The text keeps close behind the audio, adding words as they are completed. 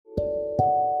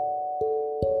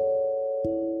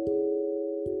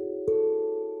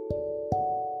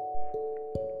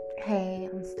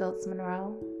Stilts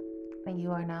Monroe, and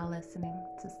you are now listening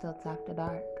to Stilts After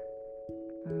Dark.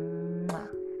 Mwah.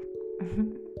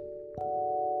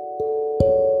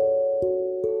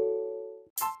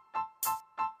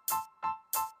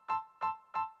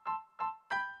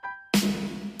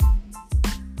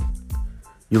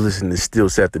 You listen to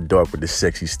Stilts After Dark with the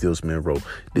sexy Stilts Monroe.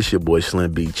 This your boy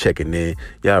Slim B checking in.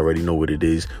 Y'all already know what it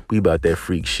is. We about that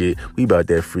freak shit. We about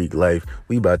that freak life.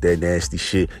 We about that nasty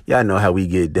shit. Y'all know how we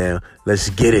get down. Let's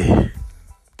get it.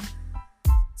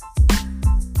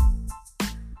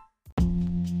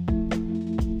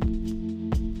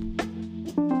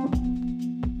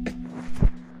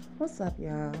 What's up,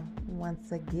 y'all?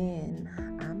 Once again,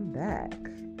 I'm back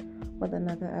with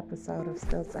another episode of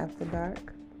Stilts After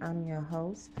Dark. I'm your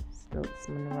host, Stilts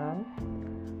Monroe.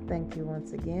 Thank you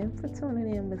once again for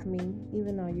tuning in with me.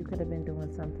 Even though you could have been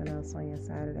doing something else on your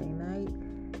Saturday night,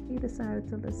 you decided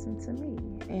to listen to me,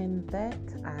 and that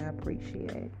I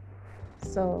appreciate.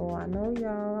 So I know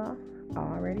y'all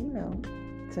already know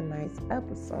tonight's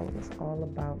episode is all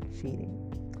about cheating.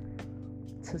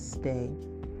 To stay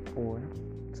or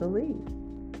to leave.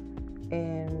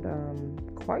 And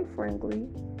quite frankly,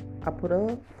 I put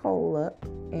a poll up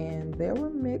and there were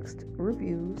mixed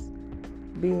reviews,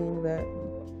 being that,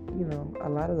 a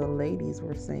lot of the ladies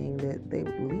were saying that they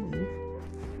would leave,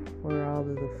 where all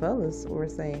of the fellas were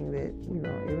saying that,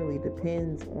 it really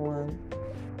depends on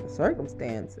the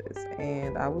circumstances.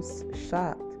 And I was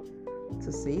shocked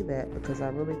to see that, because I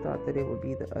really thought that it would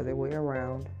be the other way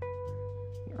around.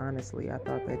 Honestly, I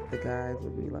thought that the guys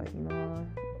would be like,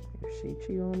 if she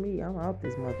cheat on me, I'm out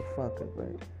this motherfucker.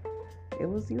 But it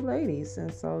was you ladies,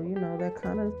 and so that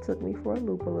kind of took me for a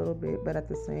loop a little bit, but at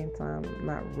the same time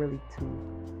not really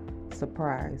too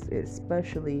surprised,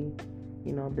 especially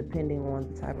depending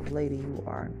on the type of lady you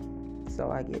are. So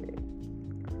I get it.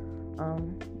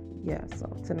 So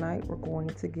tonight we're going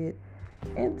to get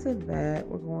into that.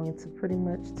 We're going to pretty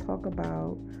much talk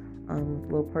about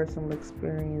little personal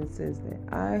experiences that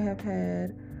I have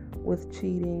had with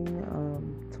cheating,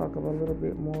 talk a little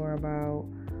bit more about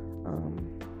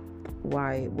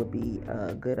why it would be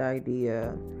a good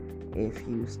idea if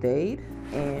you stayed,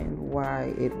 and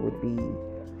why it would be,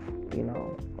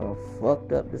 a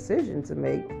fucked up decision to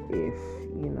make if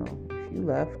you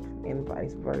left, and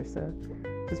vice versa.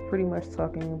 Just pretty much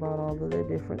talking about all of the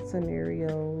different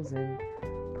scenarios and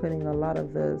putting a lot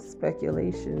of the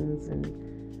speculations and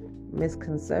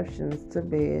misconceptions to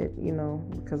bed,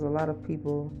 because a lot of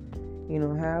people,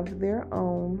 have their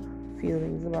own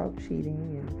feelings about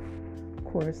cheating. And of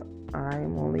course,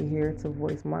 I'm only here to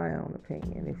voice my own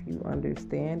opinion. If you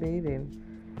understand it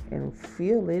and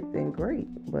feel it, then great.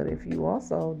 But if you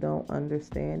also don't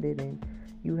understand it and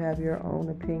you have your own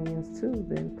opinions too,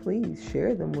 then please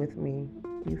share them with me.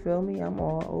 You feel me? I'm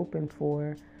all open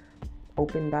for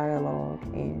open dialogue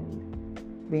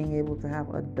and being able to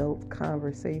have adult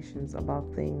conversations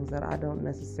about things that I don't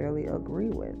necessarily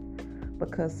agree with.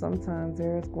 Because sometimes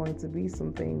there's going to be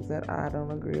some things that I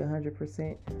don't agree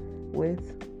 100%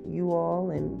 with you all,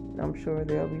 and I'm sure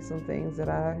there'll be some things that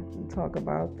I talk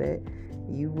about that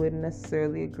you wouldn't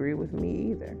necessarily agree with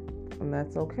me either. And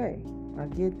that's okay. I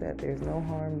get that. There's no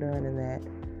harm done in that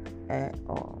at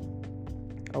all.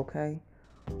 Okay?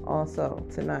 Also,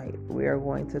 tonight we are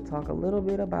going to talk a little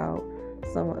bit about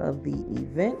some of the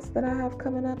events that I have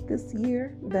coming up this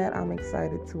year that I'm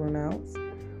excited to announce.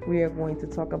 We are going to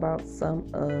talk about some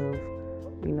of,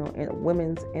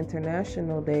 Women's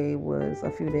International Day was a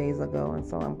few days ago, and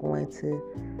so I'm going to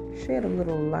shed a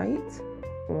little light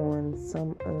on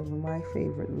some of my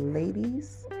favorite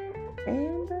ladies,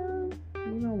 and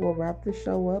we'll wrap the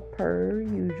show up per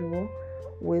usual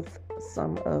with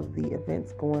some of the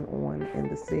events going on in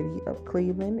the city of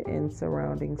Cleveland and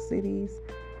surrounding cities,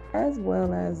 as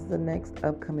well as the next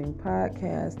upcoming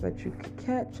podcast that you can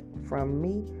catch from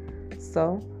me.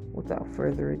 So, without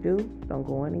further ado, don't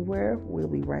go anywhere. We'll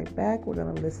be right back. We're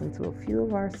going to listen to a few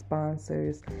of our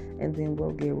sponsors, and then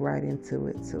we'll get right into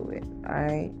it. All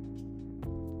right?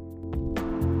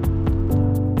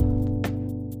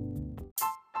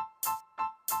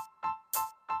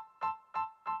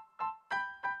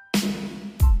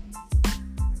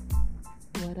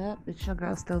 What up? It's your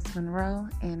girl, Stilts Monroe,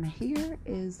 and here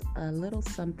is a little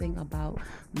something about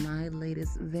my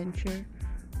latest venture,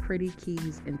 Pretty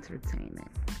Keys Entertainment.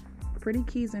 Pretty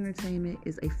Keys Entertainment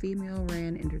is a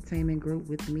female-ran entertainment group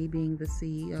with me being the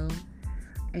CEO,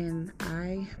 and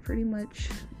I pretty much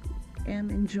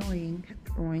am enjoying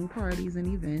throwing parties and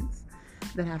events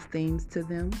that have themes to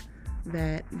them,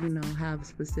 that, have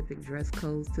specific dress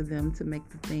codes to them to make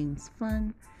the things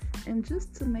fun and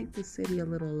just to make the city a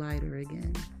little lighter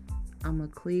again. I'm a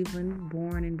Cleveland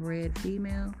born and bred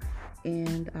female,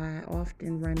 and I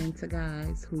often run into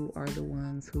guys who are the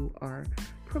ones who are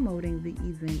promoting the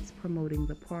events, promoting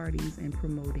the parties, and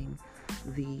promoting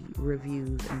the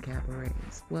reviews and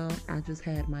cabarets. Well, I just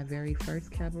had my very first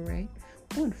cabaret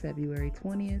on February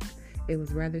 20th. It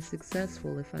was rather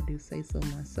successful, if I do say so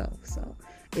myself. So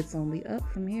it's only up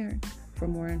from here. For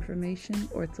more information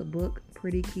or to book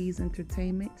Pretty Keys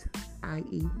Entertainment,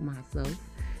 i.e. myself,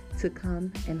 to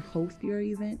come and host your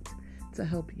event, to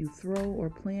help you throw or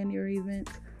plan your event,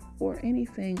 or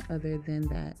anything other than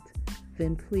that,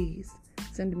 then please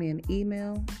send me an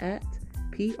email at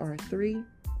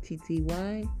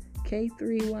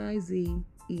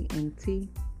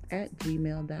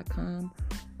pr3ttyk3yzent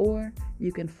or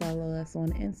you can follow us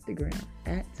on Instagram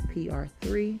at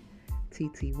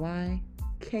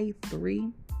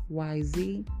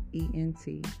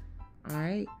pr3ttyk3yzent. All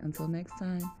right, until next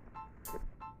time.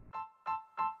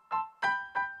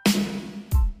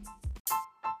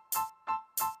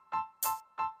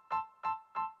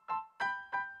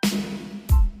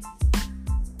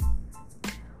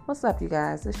 What's up, you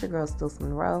guys? It's your girl, Stills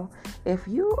Monroe. If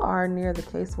you are near the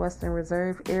Case Western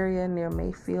Reserve area near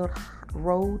Mayfield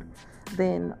Road,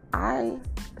 then I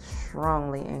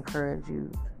strongly encourage you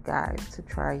guys to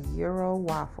try Euro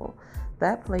Waffle.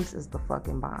 That place is the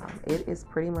fucking bomb. It is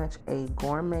pretty much a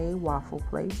gourmet waffle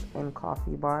place and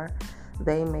coffee bar.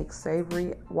 They make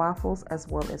savory waffles as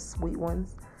well as sweet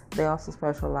ones. They also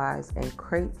specialize in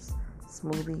crepes,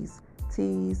 smoothies,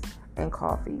 teas, and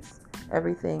coffees.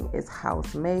 Everything is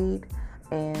house made,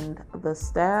 and the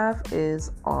staff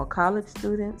is all college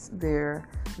students. They're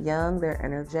young, they're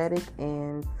energetic,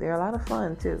 and they're a lot of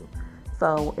fun too.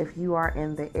 So if you are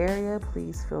in the area,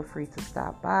 please feel free to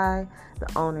stop by. The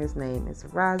owner's name is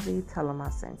Razi. Tell him I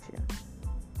sent you.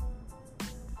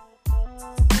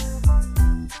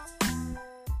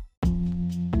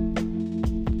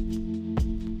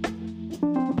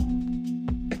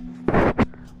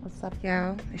 What's up,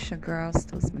 y'all? It's your girl,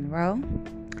 Stilts Monroe,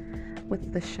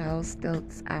 with the show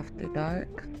Stilts After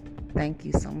Dark. Thank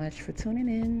you so much for tuning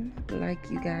in, like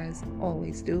you guys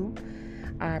always do.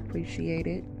 I appreciate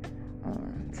it.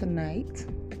 Tonight,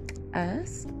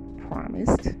 as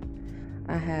promised,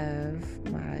 I have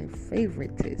my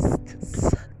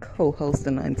favoritist co-host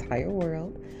in the entire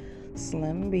world,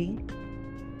 Slim B,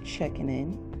 checking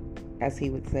in, as he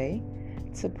would say,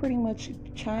 to pretty much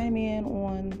chime in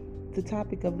on the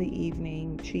topic of the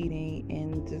evening, cheating,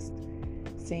 and just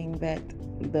seeing that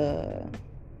the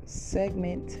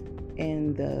segment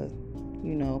in the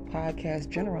podcast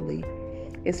generally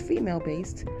is female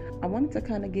based. I wanted to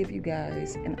kind of give you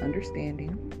guys an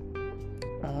understanding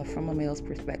from a male's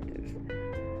perspective.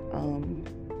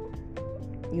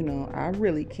 I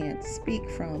really can't speak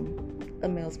from a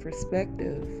male's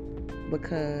perspective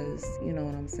because, you know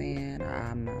what I'm saying,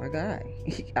 I'm not a guy.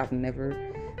 I've never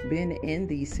been in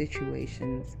these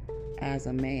situations as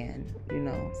a man,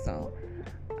 so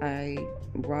I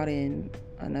brought in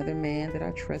another man that I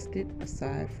trusted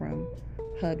aside from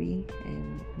hubby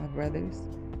and my brothers.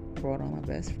 Brought on my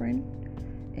best friend,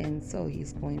 and so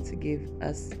he's going to give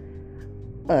us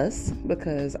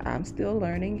because I'm still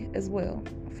learning as well,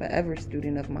 forever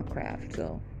student of my craft.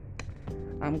 So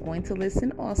I'm going to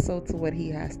listen also to what he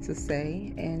has to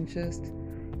say and just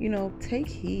take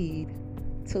heed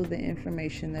to the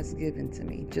information that's given to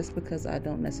me. Just because I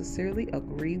don't necessarily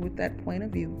agree with that point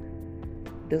of view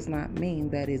does not mean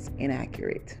that it's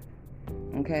inaccurate.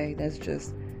 Okay, that's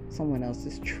just someone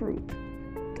else's truth.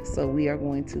 So we are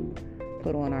going to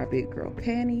put on our big girl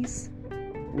panties.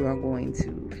 We are going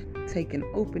to take an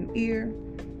open ear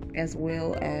as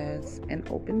well as an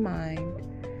open mind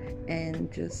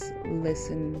and just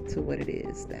listen to what it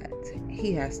is that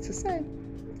he has to say.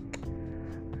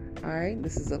 All right,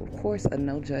 this is of course a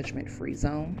no judgment free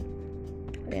zone.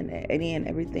 And again,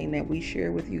 everything that we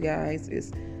share with you guys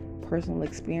is personal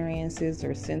experiences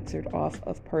or centered off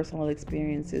of personal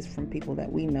experiences from people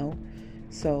that we know.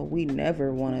 So we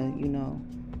never want to,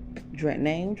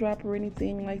 name drop or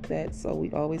anything like that. So we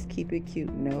always keep it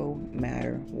cute no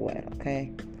matter what,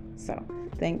 okay? So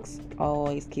thanks,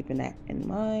 always keeping that in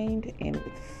mind. And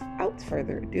without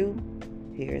further ado,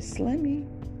 here's Slimmy.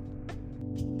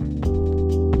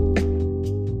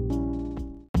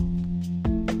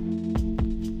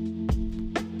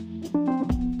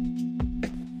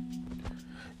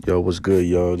 Yo, what's good,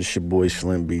 y'all? This your boy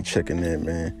Slim B checking in,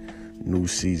 man. New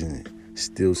season.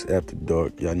 Stills After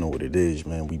Dark. Y'all know what it is,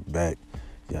 man. We back.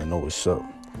 Y'all know what's up.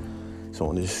 So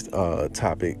on this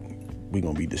topic, we're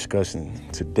going to be discussing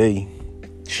today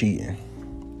cheating.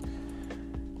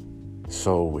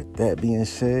 So with that being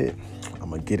said, I'm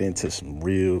gonna get into some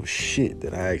real shit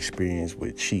that I experienced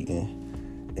with cheating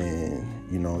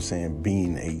and, you know what I'm saying,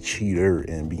 being a cheater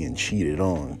and being cheated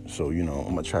on. So, you know,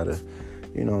 I'm gonna try to,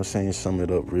 you know what I'm saying, sum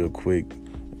it up real quick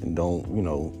and don't, you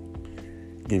know,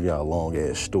 give y'all a long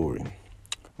ass story.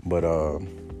 But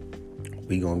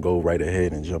we gonna go right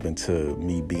ahead and jump into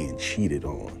me being cheated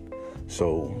on.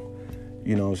 So,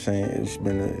 you know what I'm saying, it's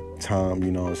been a time,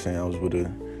 you know what I'm saying, I was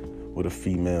with a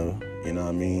female, you know what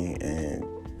I mean, and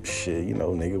shit, you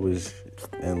know, nigga was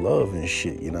in love and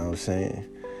shit, you know what I'm saying,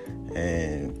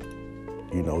 and,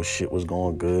 you know, shit was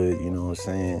going good, you know what I'm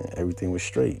saying, everything was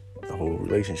straight, the whole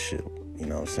relationship, you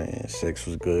know what I'm saying, sex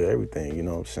was good, everything, you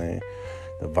know what I'm saying,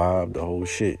 the vibe, the whole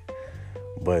shit.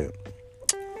 But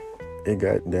it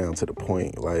got down to the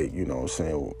point, like, you know what I'm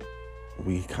saying,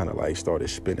 we kind of like started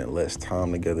spending less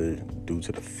time together due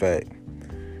to the fact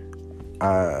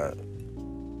I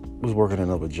was working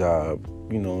another job,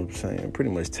 you know what I'm saying,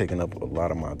 pretty much taking up a lot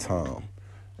of my time.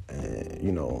 And,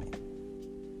 you know,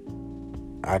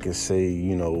 I could say,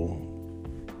 you know,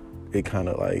 it kind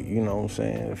of like, you know what I'm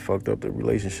saying, it fucked up the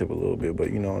relationship a little bit. But,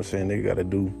 you know what I'm saying, nigga got to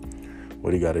do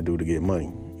what he got to do to get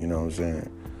money, you know what I'm saying.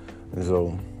 And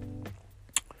so,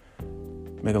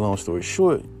 make a long story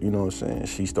short, you know what I'm saying,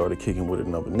 she started kicking with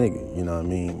another nigga, you know what I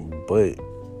mean? But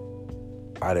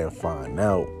I didn't find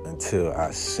out until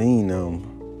I seen them,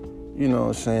 you know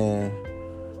what I'm saying,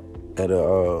 at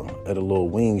a little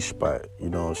wing spot, you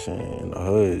know what I'm saying, in the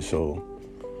hood. So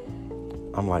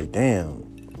I'm like, damn.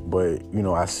 But, you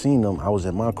know, I seen them, I was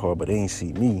in my car, but they ain't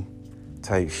see me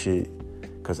type shit,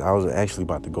 because I was actually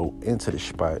about to go into the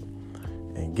spot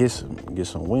and get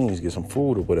some wings, get some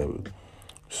food or whatever.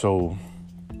 So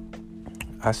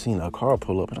I seen her car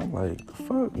pull up, and I'm like, the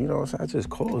fuck, you know what I'm saying? I just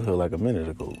called her like a minute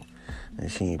ago,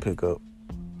 and she ain't pick up,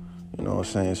 you know what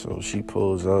I'm saying? So she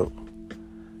pulls up,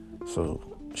 so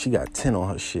she got 10 on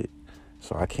her shit,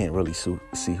 so I can't really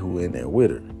see who in there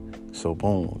with her. So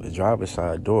boom, the driver's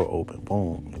side door open,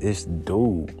 boom, it's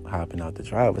dude hopping out the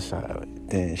driver's side.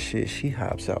 Then shit, she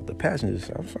hops out the passenger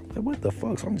side. So I'm like, what the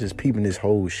fuck? So I'm just peeping this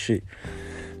whole shit.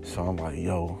 So I'm like,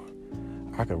 yo,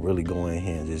 I could really go in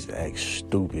here and just act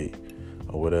stupid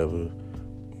or whatever.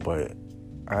 But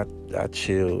I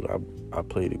chilled, I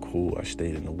played it cool, I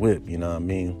stayed in the whip, you know what I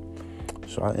mean?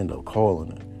 So I end up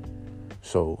calling her.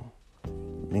 So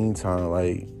meantime,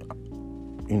 like,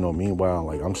 you know, meanwhile,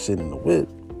 like, I'm sitting in the whip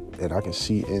and I can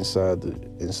see inside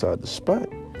the spot.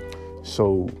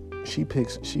 So she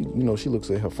looks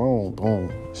at her phone,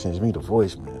 boom, sends me the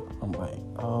voicemail. I'm like,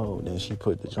 oh, then she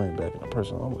put the joint back in the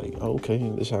person. I'm like, oh, okay,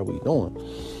 this how we doing.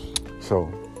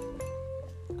 So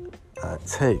I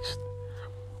text.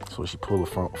 So she pulled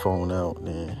the phone out, and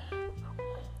then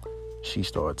she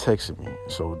started texting me.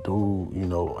 So dude, you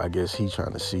know, I guess he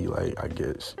trying to see, like, I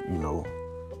guess, you know,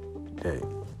 that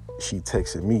she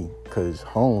texted me, because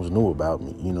Holmes knew about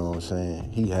me, you know what I'm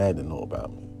saying? He had to know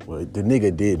about me. Well, the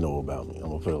nigga did know about me, I'm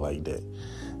gonna put it like that.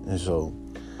 And so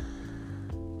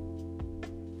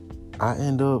I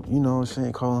end up, you know what I'm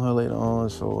saying, calling her later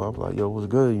on. So I'm like, yo, what's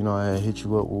good? You know, I had hit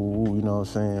you up, woo, you know what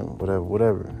I'm saying,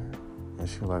 whatever. And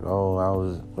she was like, oh, I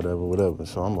was whatever.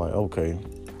 So I'm like, okay.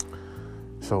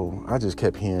 So I just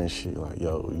kept hearing shit like,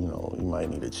 yo, you know, you might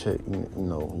need to check,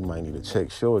 you might need to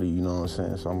check shorty, you know what I'm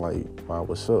saying? So I'm like, wow,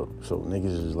 what's up? So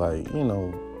niggas is like, you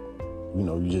know,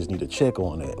 you just need to check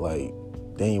on that. Like,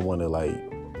 they ain't want to, like,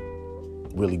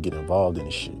 really get involved in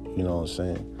the shit, you know what I'm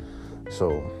saying?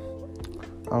 So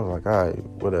I was like, all right,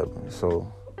 whatever. So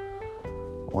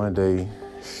one day,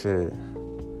 shit,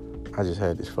 I just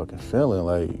had this fucking feeling,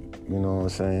 like, you know what I'm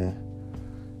saying?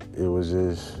 It was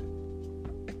just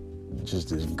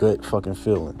this gut fucking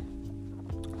feeling.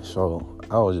 So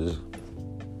I was just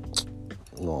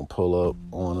gonna pull up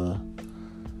on her,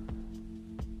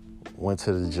 went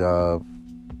to the job,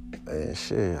 and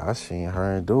shit, I seen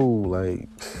her and dude, like,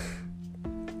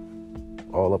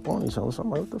 all up on each other. So I'm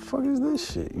like, what the fuck is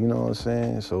this shit? You know what I'm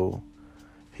saying? So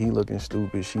he looking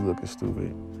stupid, she looking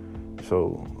stupid.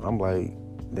 So I'm like,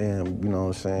 damn, you know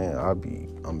what I'm saying? I've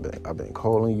been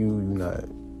calling you, you not,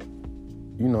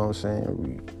 you know what I'm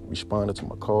saying, responding to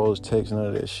my calls, texts, none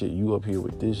of that shit. You up here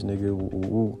with this nigga,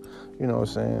 woo. You know what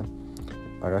I'm saying?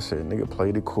 Like I said, nigga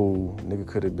played it cool. Nigga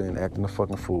could have been acting a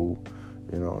fucking fool.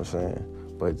 You know what I'm saying?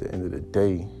 But at the end of the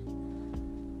day,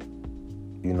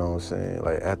 you know what I'm saying,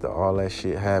 like, after all that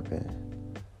shit happened,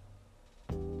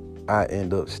 I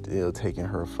end up still taking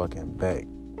her fucking back.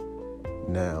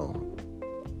 Now,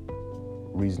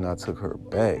 reason I took her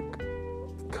back,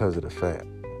 because of the fact,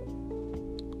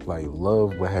 like,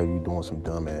 love will have you doing some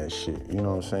dumb ass shit, you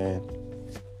know what I'm saying?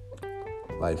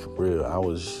 Like, for real, I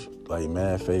was, like,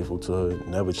 mad faithful to her,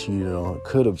 never cheated on her,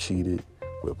 could have cheated,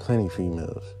 with plenty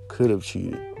females. Could have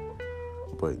cheated,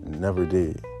 but never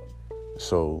did.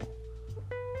 So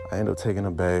I ended up taking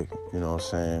her back, you know what I'm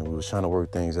saying? We was trying to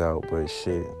work things out, but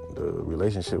shit, the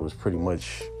relationship was pretty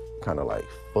much kind of like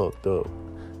fucked up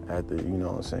after, you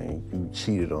know what I'm saying, you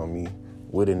cheated on me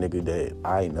with a nigga that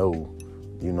I know,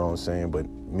 you know what I'm saying? But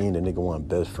me and the nigga weren't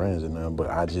best friends and nothing, but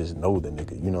I just know the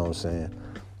nigga, you know what I'm saying?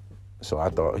 So I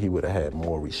thought he would have had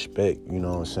more respect, you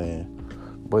know what I'm saying?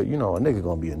 But, you know, a nigga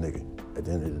gonna be a nigga at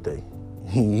the end of the day.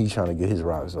 He trying to get his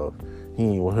rocks off. He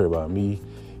ain't worried about me.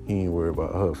 He ain't worried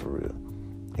about her for real.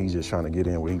 He's just trying to get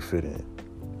in where he fit in.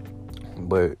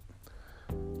 But,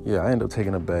 yeah, I ended up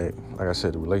taking her back. Like I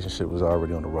said, the relationship was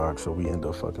already on the rocks, so we ended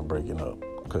up fucking breaking up.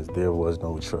 Because there was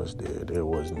no trust there. There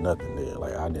was nothing there.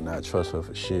 Like, I did not trust her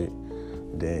for shit.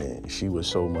 Then she was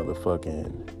so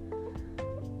motherfucking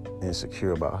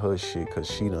insecure about her shit because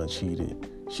she done cheated.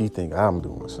 She think I'm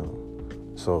doing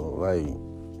something. So, like,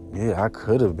 yeah, I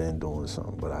could have been doing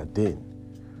something, but I didn't.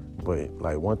 But,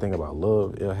 like, one thing about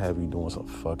love, it'll have you doing some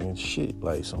fucking shit.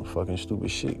 Like, some fucking stupid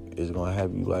shit. It's gonna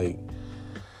have you, like,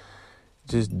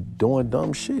 just doing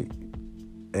dumb shit.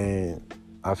 And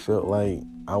I felt like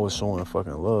I was so in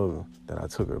fucking love that I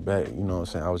took her back. You know what I'm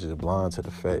saying? I was just blind to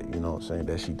the fact, you know what I'm saying,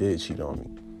 that she did cheat on me.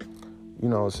 You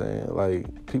know what I'm saying?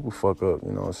 Like, people fuck up,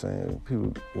 you know what I'm saying?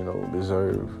 People, you know,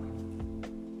 deserve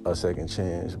a second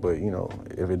chance. But, you know,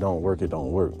 if it don't work, it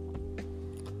don't work.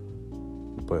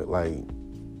 But, like,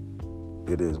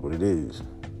 it is what it is.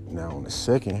 Now, on the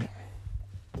second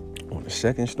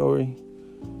story,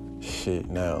 shit,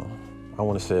 now, I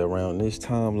want to say around this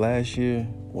time last year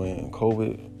when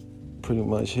COVID pretty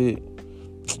much hit,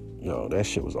 yo, that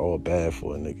shit was all bad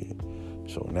for a nigga.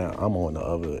 So now I'm on the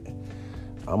other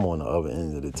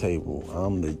end of the table.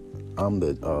 I'm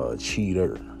the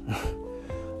cheater.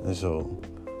 And so,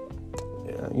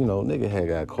 yeah, you know, nigga had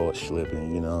got caught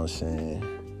slipping, you know what I'm saying?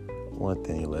 One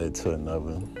thing led to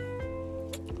another.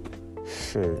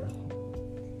 Sure.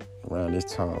 Around this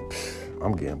time,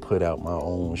 I'm getting put out my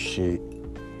own shit.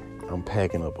 I'm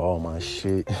packing up all my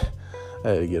shit. I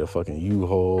had to get a fucking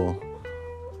U-Haul,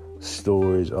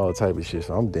 storage, all type of shit.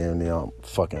 So I'm damn near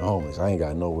fucking homeless. I ain't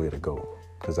got nowhere to go.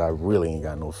 Because I really ain't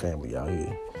got no family out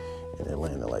here in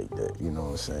Atlanta like that. You know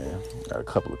what I'm saying? Got a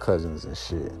couple of cousins and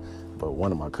shit. But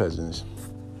one of my cousins,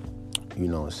 you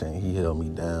know what I'm saying, he held me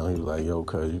down. He was like, yo,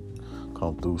 cuz, you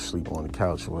come through, sleep on the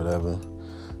couch or whatever.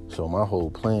 So my whole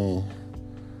plan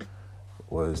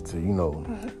was to, you know,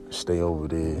 stay over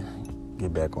there,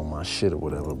 get back on my shit or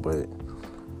whatever. But,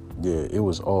 yeah, it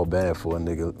was all bad for a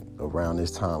nigga around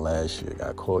this time last year.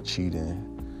 Got caught cheating.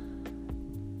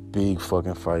 Big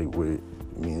fucking fight with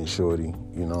me and Shorty,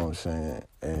 you know what I'm saying?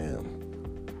 And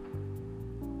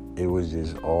it was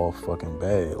just all fucking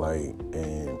bad, like,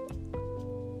 and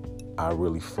I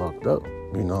really fucked up,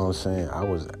 you know what I'm saying? I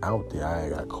was out there, I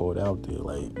got caught out there,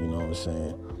 like, you know what I'm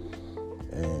saying?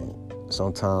 And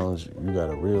sometimes you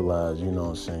gotta realize, you know what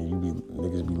I'm saying,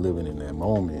 niggas be living in that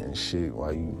moment and shit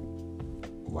while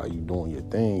you doing your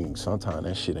thing. Sometimes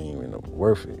that shit ain't even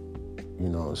worth it, you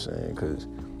know what I'm saying? Because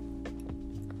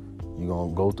you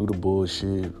gonna go through the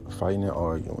bullshit, fighting and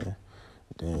arguing.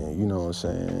 Then, you know what I'm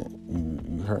saying,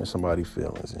 you hurting somebody's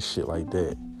feelings and shit like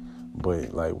that.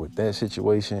 But, like, with that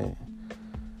situation,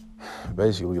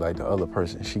 basically, like, the other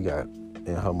person, she got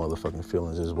in her motherfucking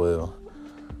feelings as well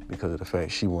because of the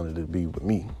fact she wanted to be with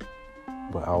me.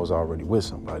 But I was already with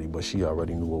somebody, but she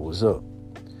already knew what was up.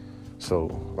 So,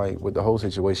 like, with the whole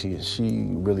situation, she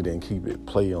really didn't keep it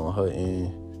play on her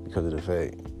end because of the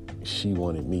fact she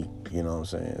wanted me, you know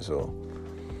what I'm saying? So,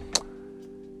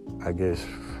 I guess,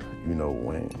 you know,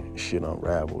 when shit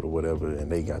unraveled or whatever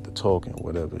and they got to talking,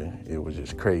 whatever, it was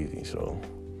just crazy. So,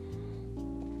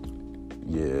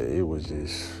 yeah, it was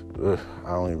just,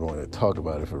 I don't even want to talk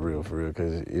about it for real,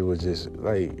 because it was just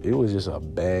a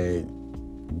bad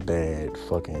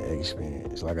fucking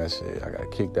experience. Like I said, I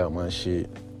got kicked out my shit.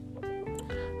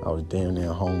 I was damn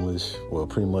near homeless, well,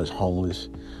 pretty much homeless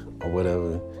or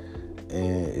whatever.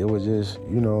 And it was just,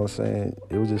 you know what I'm saying,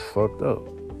 it was just fucked up.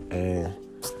 And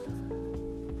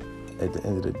at the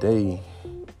end of the day,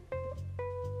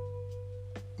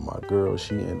 my girl,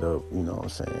 she ended up, you know what I'm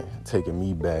saying, taking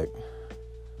me back.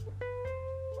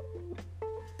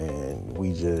 And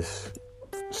we just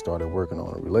started working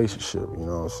on a relationship, you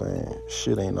know what I'm saying?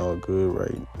 Shit ain't all good,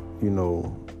 right? You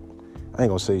know, I ain't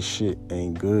gonna say shit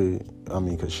ain't good. I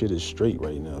mean, because shit is straight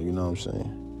right now, you know what I'm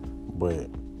saying? But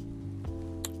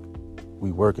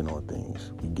we working on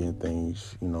things. We getting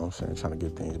things, you know what I'm saying, trying to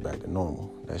get things back to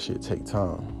normal. That shit take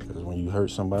time. Because when you hurt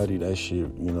somebody, that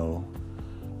shit, you know,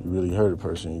 you really hurt a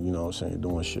person, you know what I'm saying,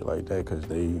 doing shit like that because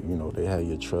they, you know, they had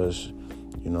your trust,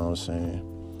 you know what I'm saying?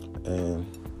 And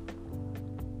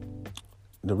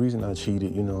the reason I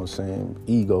cheated, you know what I'm saying,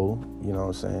 ego, you know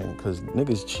what I'm saying, because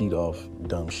niggas cheat off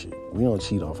dumb shit. We don't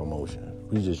cheat off emotion.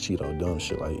 We just cheat off dumb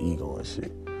shit like ego and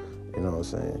shit. You know what I'm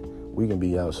saying? We can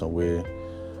be out somewhere,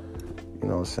 you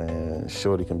know what I'm saying,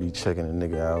 shorty can be checking a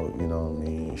nigga out, you know what I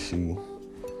mean, she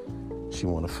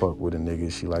want to fuck with a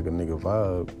nigga, she like a nigga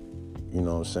vibe, you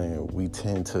know what I'm saying, we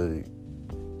tend to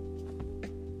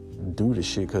do the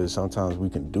shit because sometimes we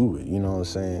can do it, you know what I'm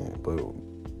saying, but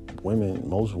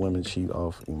most women cheat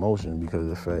off emotion because of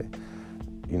the fact,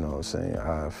 you know what I'm saying,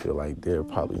 I feel like they're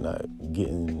probably not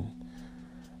getting,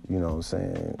 you know what I'm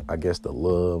saying, I guess the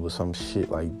love or some shit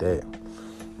like that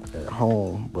at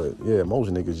home. But yeah,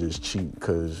 most niggas just cheat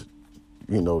because,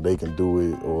 you know, they can do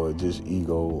it, or just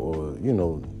ego, or, you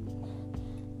know,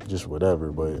 just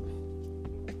whatever. But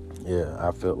yeah,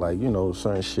 I felt like, you know,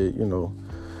 certain shit, you know,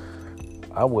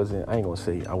 I ain't gonna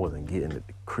say I wasn't getting at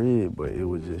the crib, but it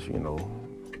was just, you know,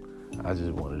 I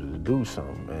just wanted to do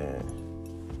something,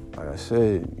 man. Like I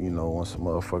said, you know, once a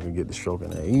motherfucker get to stroking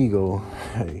that ego,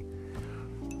 hey,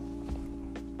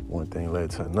 one thing led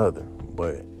to another.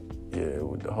 But yeah,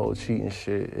 with the whole cheating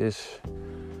shit,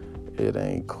 it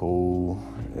ain't cool.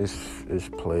 It's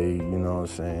play, you know what I'm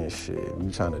saying? Shit, if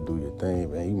you trying to do your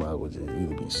thing, man, you might as well just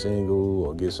either be single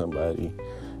or get somebody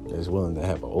that's willing to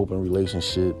have an open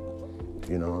relationship,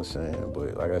 you know what I'm saying?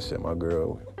 But like I said, my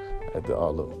girl, after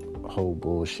all the whole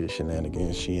bullshit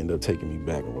shenanigans, she ended up taking me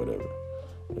back or whatever,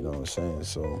 you know what I'm saying?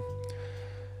 So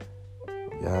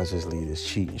y'all just leave this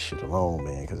cheating shit alone,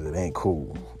 man, because it ain't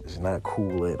cool. It's not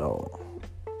cool at all.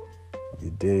 You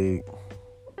dig?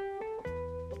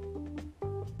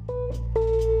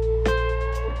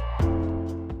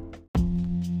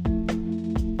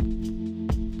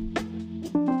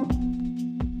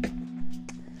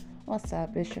 What's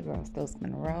up? It's your girl, Stokes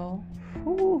Monroe.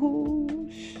 Ooh,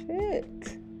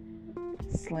 shit.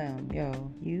 Slim,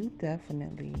 yo, you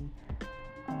definitely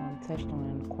touched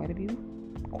on quite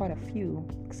a few,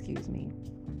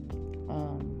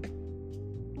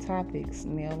 topics,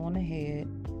 nail on the head,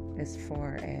 as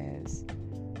far as,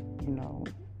 you know,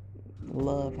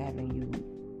 love having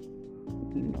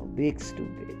you know, big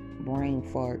stupid, brain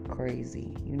fart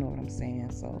crazy, you know what I'm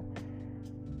saying? So,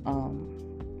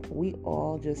 we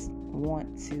all just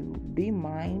want to be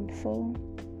mindful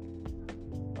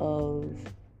of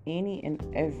any and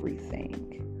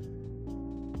everything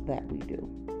that we do.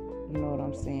 You know what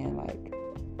I'm saying? Like,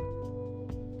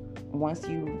 once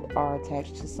you are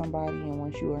attached to somebody and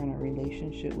once you are in a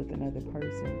relationship with another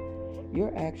person,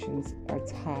 your actions are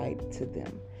tied to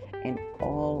them, and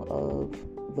all of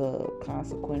the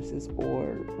consequences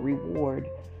or reward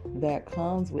that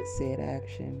comes with said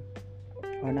action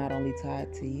are not only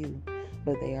tied to you,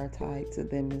 but they are tied to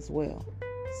them as well.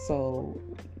 So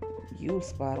you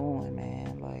spot on,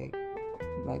 man.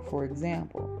 Like for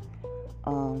example,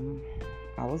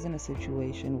 I was in a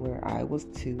situation where I was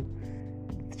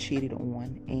cheated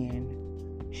on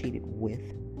and cheated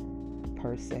with,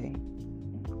 per se.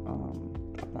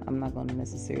 I'm not going to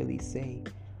necessarily say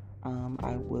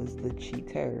I was the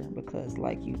cheater, because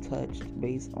like you touched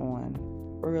based on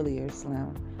earlier,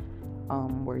 Slim,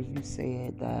 where you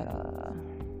said that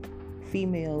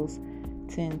females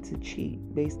tend to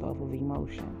cheat based off of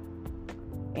emotion.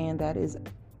 And that is,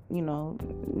 you know,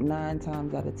 9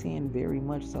 times out of 10 very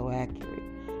much so accurate.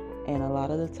 And a lot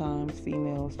of the times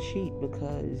females cheat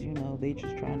because, you know, they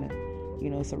just trying to, you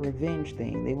know, it's a revenge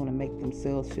thing. They want to make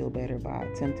themselves feel better by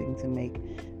attempting to make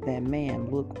that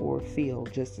man look or feel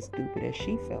just as stupid as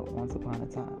she felt once upon a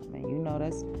time.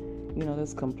 And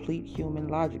that's complete human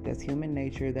logic. That's human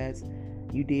nature. That's,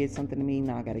 you did something to me,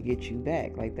 now I got to get you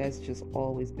back. Like, that's just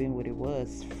always been what it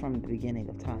was from the beginning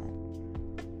of time.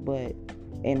 But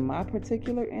in my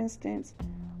particular instance,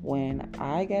 when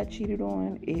I got cheated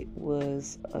on, it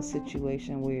was a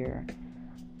situation where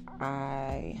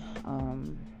I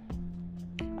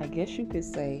guess you could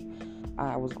say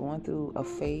I was going through a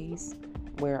phase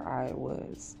where I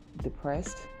was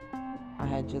depressed. I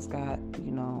had just got,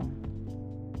 you know,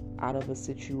 out of a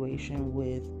situation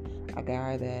with a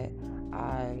guy that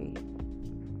I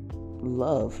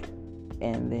loved,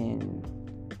 and then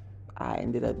I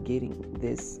ended up getting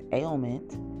this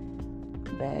ailment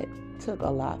that took a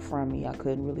lot from me. I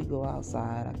couldn't really go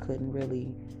outside. I couldn't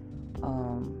really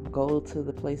go to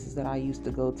the places that I used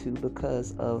to go to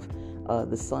because of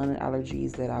the sun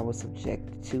allergies that I was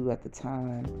subjected to at the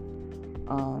time.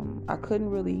 I couldn't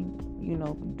really, you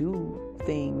know, do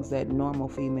things that normal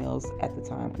females at the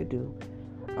time could do.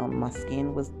 My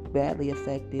skin was badly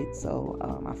affected, so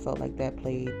I felt like that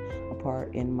played a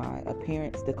part in my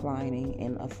appearance declining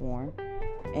in a form.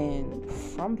 And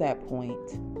from that point,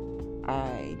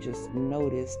 I just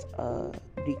noticed a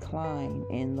decline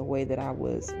in the way that I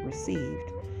was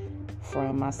received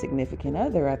from my significant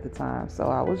other at the time. So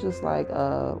I was just like,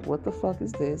 what the fuck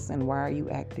is this? And why are you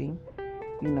acting,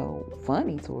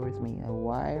 funny towards me? And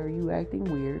why are you acting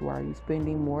weird? Why are you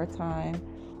spending more time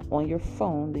on your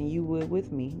phone than you would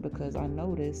with me? Because I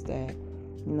noticed that,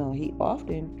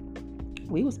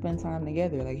 we would spend time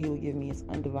together. Like, he would give me his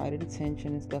undivided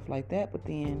attention and stuff like that. But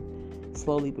then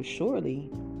slowly but surely,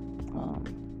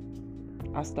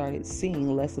 I started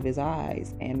seeing less of his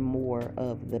eyes and more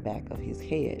of the back of his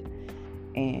head.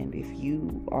 And if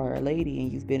you are a lady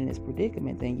and you've been in this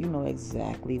predicament, then you know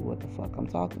exactly what the fuck I'm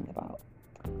talking about.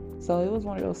 So it was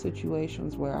one of those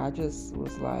situations where I just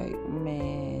was like,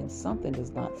 man, something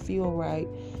does not feel right.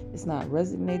 It's not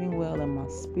resonating well in my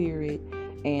spirit.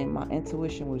 And my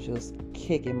intuition was just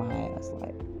kicking my ass.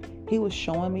 Like, he was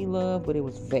showing me love, but it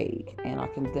was vague. And I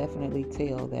can definitely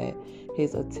tell that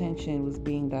his attention was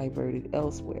being diverted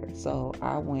elsewhere. So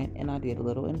I went and I did a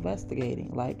little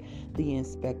investigating, like the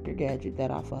Inspector Gadget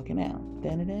that I fucking am.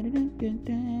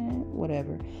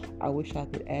 Whatever. I wish I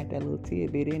could add that little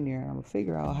tidbit in there. I'm going to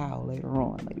figure out how later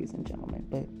on, ladies and gentlemen.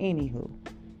 But anywho,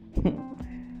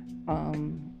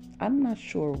 I'm not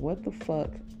sure what the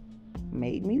fuck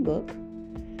made me look.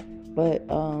 But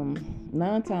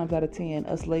 9 times out of 10,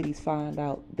 us ladies find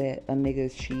out that a nigga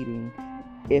is cheating.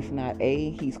 If not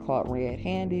A, he's caught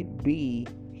red-handed. B,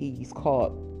 he's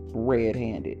caught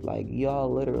red-handed. Like, y'all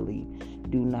literally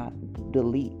do not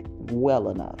delete well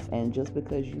enough. And just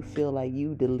because you feel like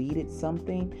you deleted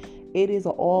something, it is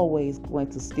always going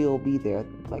to still be there.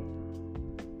 Like,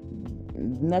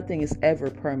 nothing is ever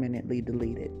permanently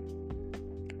deleted.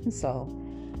 And so,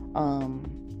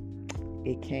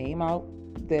 it came out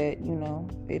that,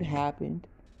 it happened,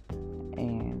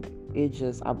 and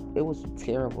it was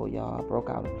terrible, y'all. I broke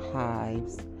out in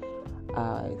hives.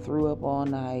 I threw up all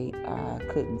night. I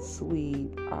couldn't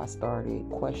sleep. I started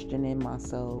questioning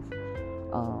myself,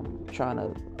 trying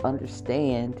to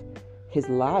understand his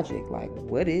logic. Like,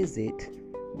 what is it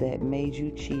that made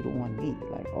you cheat on me?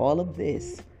 Like, all of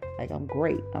this, like, I'm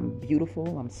great, I'm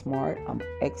beautiful, I'm smart, I'm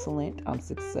excellent, I'm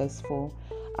successful,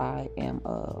 I am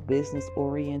a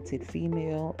business-oriented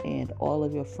female, and all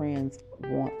of your friends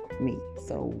want me.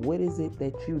 So what is it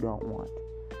that you don't want?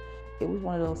 It was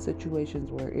one of those situations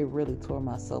where it really tore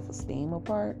my self-esteem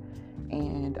apart,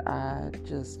 and I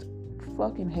just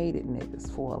fucking hated niggas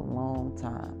for a long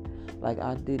time. Like,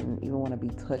 I didn't even want to be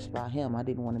touched by him. I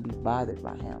didn't want to be bothered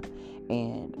by him.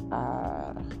 And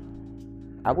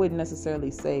I wouldn't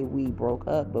necessarily say we broke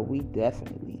up, but we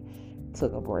definitely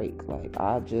took a break. Like,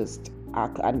 I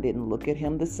didn't look at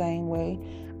him the same way.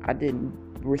 I didn't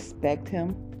respect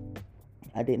him.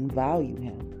 I didn't value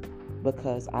him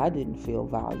because I didn't feel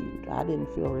valued. I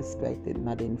didn't feel respected, and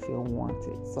I didn't feel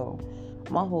wanted. So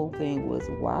my whole thing was,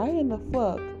 why in the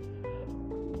fuck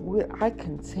would I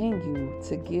continue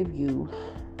to give you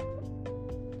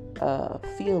a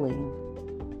feeling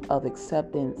of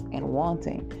acceptance and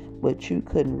wanting, but you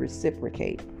couldn't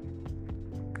reciprocate?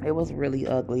 It was really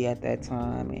ugly at that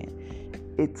time,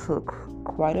 and it took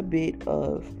quite a bit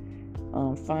of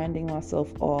finding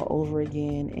myself all over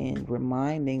again and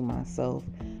reminding myself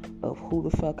of who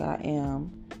the fuck I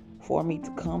am for me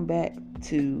to come back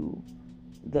to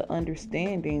the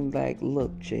understanding, like,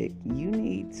 look, chick, you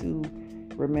need to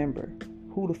remember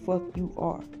who the fuck you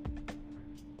are,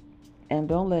 and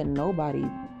don't let nobody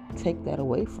take that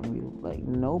away from you. Like,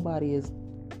 nobody is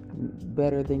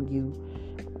better than you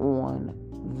on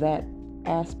that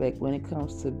aspect when it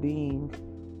comes to being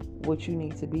what you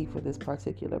need to be for this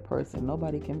particular person.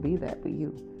 Nobody can be that but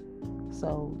you.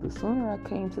 So the sooner I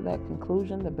came to that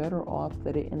conclusion, the better off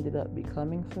that it ended up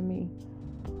becoming for me.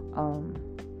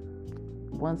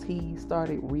 Once he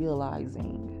started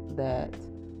realizing that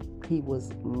he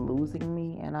was losing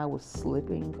me and I was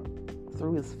slipping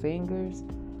through his fingers,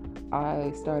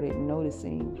 I started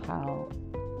noticing how,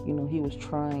 he was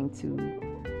trying to,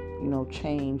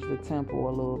 change the tempo a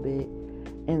little bit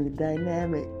and the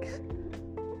dynamics.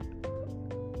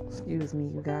 Excuse me,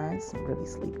 you guys, I'm really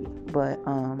sleepy. But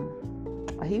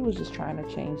he was just trying to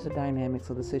change the dynamics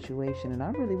of the situation, and I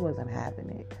really wasn't having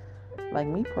it. Like,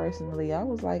 me personally, I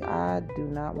was like, I do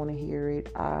not want to hear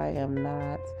it. I am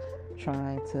not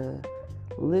trying to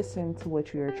listen to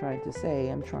what you are trying to say.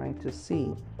 I'm trying to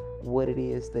see what it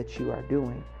is that you are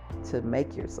doing to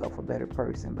make yourself a better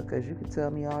person, because you can tell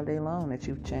me all day long that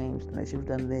you've changed and that you've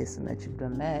done this and that you've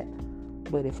done that.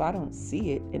 But if I don't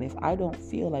see it, and if I don't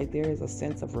feel like there is a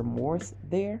sense of remorse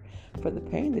there for the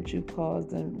pain that you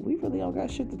caused, then we really don't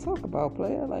got shit to talk about,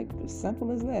 player. Like, as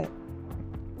simple as that.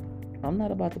 I'm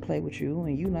not about to play with you,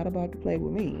 and you not about to play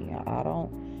with me.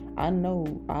 I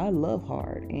know I love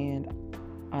hard, and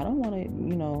I don't want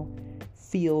to,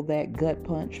 feel that gut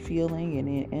punch feeling and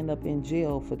then end up in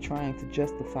jail for trying to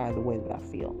justify the way that I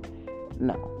feel.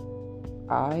 No,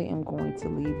 I am going to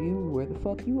leave you where the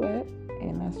fuck you at,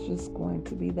 and that's just going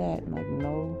to be that. Like,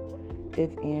 no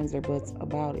ifs, ands, or buts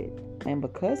about it. And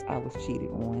because I was cheated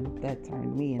on, that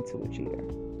turned me into a cheater.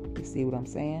 You see what I'm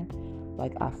saying?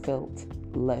 Like, I felt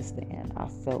less than. I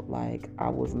felt like I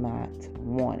was not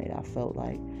wanted. I felt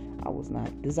like I was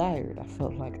not desired. I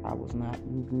felt like I was not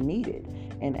needed.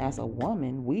 And as a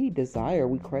woman, we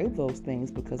crave those things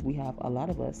because a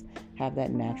lot of us have that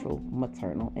natural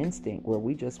maternal instinct where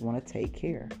we just want to take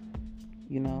care,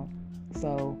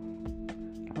 So,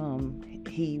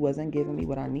 he wasn't giving me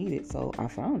what I needed, so I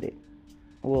found it.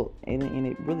 Well, and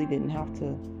it really didn't have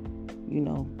to,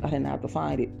 I didn't have to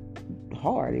find it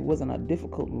hard. It wasn't a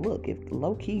difficult look. It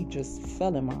low-key just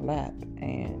fell in my lap,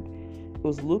 and it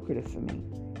was lucrative for me.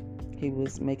 He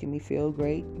was making me feel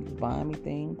great. He was buying me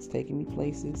things, taking me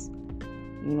places.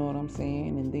 You know what I'm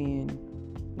saying? And then,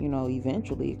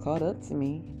 eventually it caught up to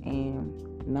me,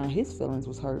 and now his feelings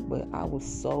was hurt, but I was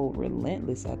so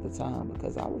relentless at the time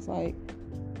because I was like,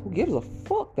 who gives a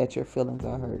fuck that your feelings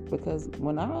are hurt? Because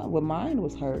when mine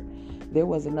was hurt, there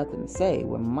wasn't nothing to say.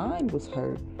 When mine was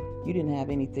hurt, you didn't have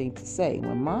anything to say.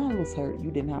 When mine was hurt,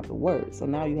 you didn't have the words. So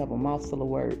now you have a mouthful of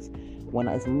words when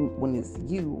it's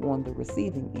you on the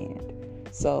receiving end.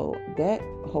 So that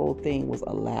whole thing was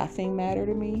a laughing matter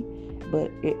to me,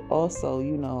 but it also,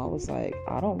 I was like,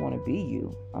 I don't want to be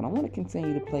you. I don't want to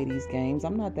continue to play these games.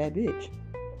 I'm not that bitch.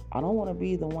 I don't want to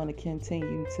be the one to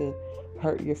continue to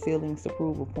hurt your feelings to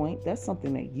prove a point. That's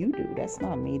something that you do. That's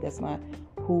not me. That's not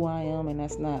who I am, and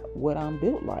that's not what I'm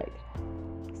built like.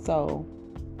 So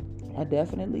I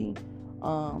definitely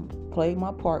played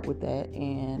my part with that,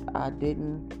 and I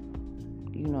didn't,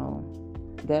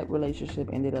 that relationship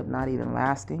ended up not even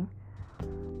lasting.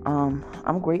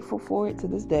 I'm grateful for it to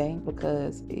this day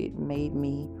because it made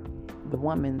me the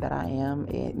woman that I am.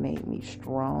 It made me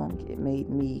strong. It made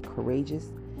me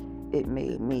courageous. It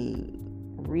made me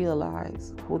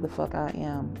realize who the fuck I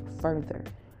am further.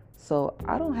 So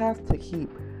I don't have to keep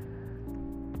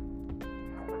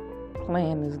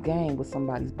playing this game with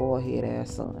somebody's bald head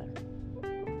ass son.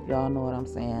 Y'all know what I'm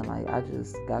saying? Like, I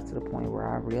just got to the point where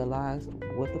I realized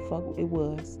what the fuck it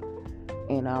was,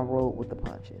 and I rolled with the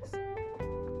punches.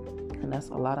 And that's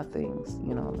a lot of things,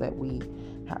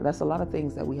 that's a lot of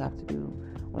things that we have to do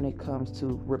when it comes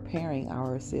to repairing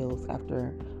ourselves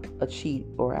after a cheat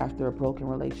or after a broken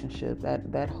relationship.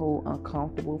 That whole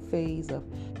uncomfortable phase of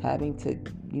having to,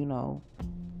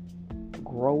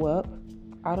 grow up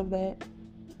out of that,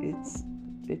 it's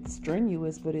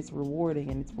strenuous, but it's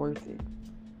rewarding and it's worth it.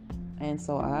 And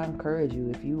so I encourage you,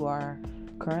 if you are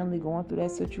currently going through that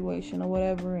situation or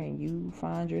whatever, and you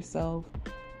find yourself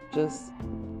just,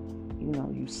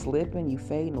 you slipping, you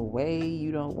fading away,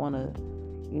 you don't want to,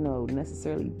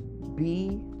 necessarily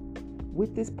be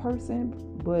with this person,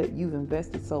 but you've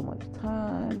invested so much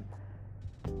time,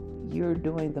 you're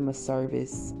doing them a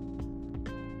service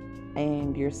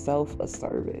and yourself a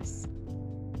service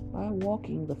by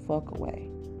walking the fuck away.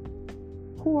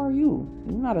 Who are you?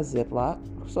 You're not a Ziploc,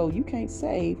 so you can't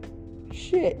save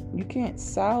shit. You can't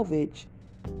salvage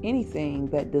anything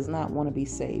that does not want to be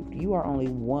saved. You are only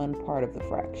one part of the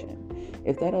fraction.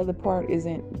 If that other part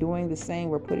isn't doing the same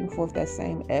or putting forth that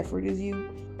same effort as you,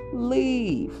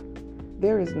 leave.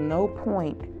 There is no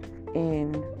point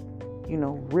in,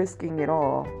 risking it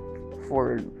all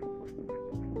for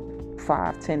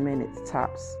 5-10 minutes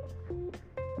tops.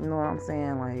 You know what I'm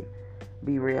saying? Like,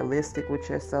 be realistic with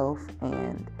yourself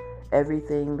and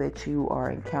everything that you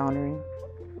are encountering,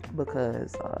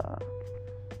 because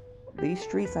these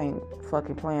streets ain't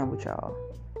fucking playing with y'all.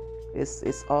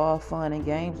 It's all fun and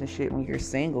games and shit when you're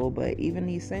single, but even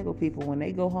these single people, when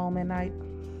they go home at night,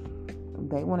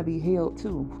 they want to be healed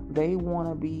too. They want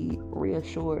to be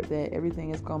reassured that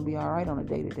everything is going to be all right on a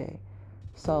day-to-day.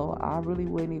 So I really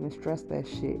wouldn't even stress that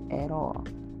shit at all.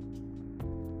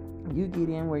 You get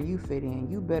in where you fit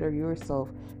in. You better yourself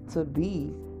to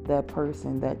be that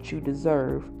person that you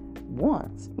deserve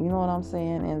once. You know what I'm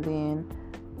saying? And then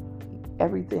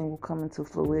everything will come into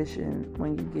fruition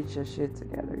when you get your shit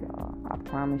together, y'all. I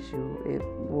promise you, it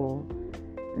will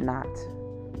not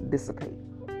dissipate.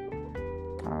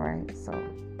 All right, so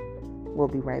we'll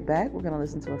be right back. We're going to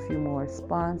listen to a few more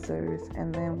sponsors,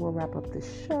 and then we'll wrap up the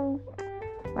show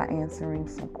by answering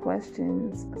some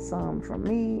questions, some from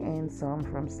me and some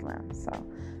from Slim. So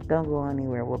don't go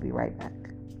anywhere. We'll be right back.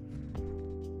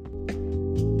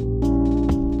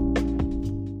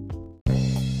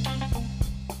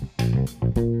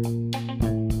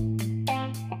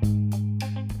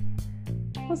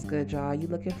 What's good, y'all? You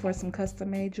looking for some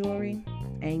custom-made jewelry?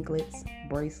 Anklets,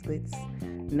 bracelets,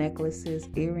 necklaces,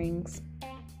 earrings?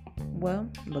 Well,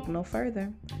 look no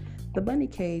further. The Bunny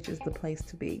Cage is the place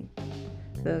to be.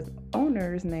 The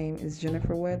owner's name is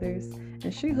Jennifer Weathers,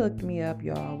 and she hooked me up,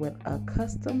 y'all, with a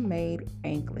custom-made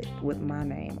anklet with my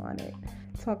name on it.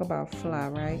 Talk about fly,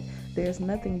 right? There's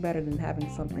nothing better than having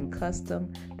something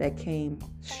custom that came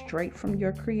straight from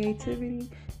your creativity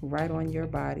right on your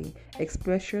body.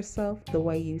 Express yourself the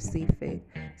way you see fit.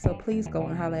 So please go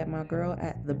and holler at my girl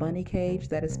at The Bunny Cage.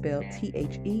 That is spelled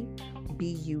TheBunniCage.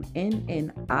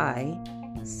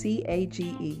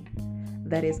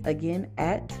 That is again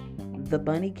at The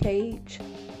Bunny Cage,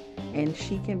 and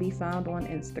she can be found on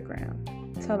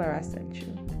Instagram. Tell her I sent you.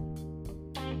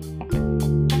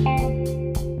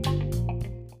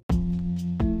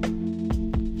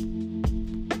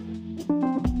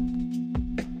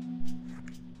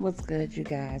 What's good, you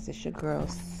guys? It's your girl,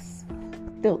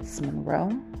 Stilts Monroe.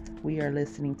 We are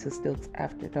listening to Stilts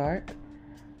After Dark.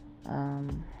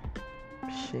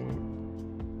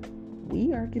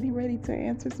 We are getting ready to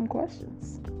answer some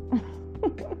questions.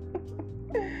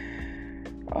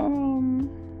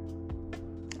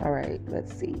 Alright,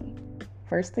 let's see.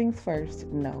 First things first,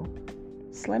 no.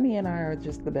 Slemmy and I are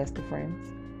just the best of friends.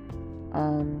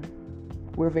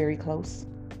 We're very close.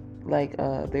 Like,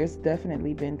 there's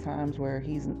definitely been times where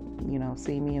he's,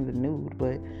 seen me in the nude,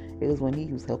 but it was when he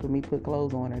was helping me put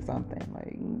clothes on or something.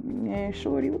 Like, man,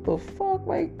 shorty, what the fuck?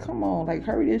 Like, come on, like,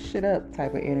 hurry this shit up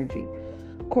type of energy.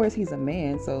 Of course, he's a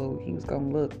man, so he was gonna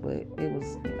look, but it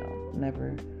was,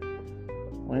 never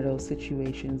one of those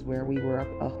situations where we were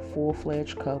a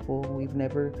full-fledged couple. We've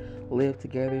never lived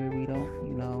together. We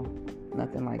don't,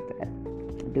 nothing like that.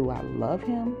 Do I love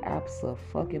him?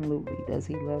 Abso-fucking-lutely. Does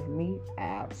he love me?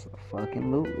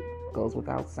 Abso-fucking-lutely. Goes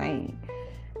without saying.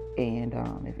 And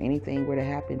if anything were to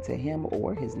happen to him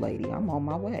or his lady, I'm on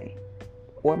my way.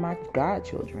 Or my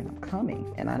godchildren, I'm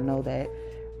coming. And I know that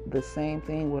the same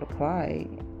thing would apply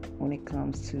when it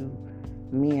comes to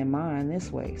me and mine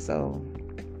this way. So,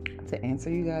 to answer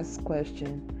you guys'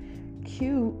 question,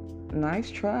 cute,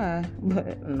 nice try,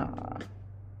 but nah,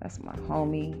 that's my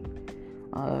homie.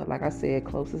 Like I said,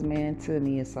 closest man to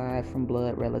me aside from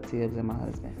blood relatives and my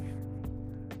husband.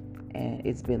 And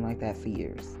it's been like that for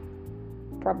years.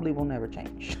 Probably will never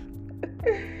change.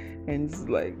 And it's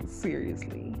like,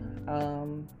 seriously.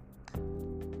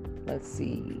 Let's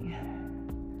see.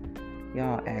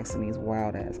 Y'all asking these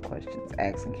wild ass questions.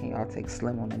 Asking, can y'all take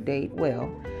Slim on a date? Well,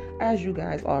 as you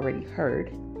guys already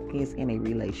heard, he's in a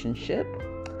relationship.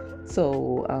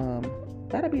 So,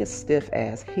 that'll be a stiff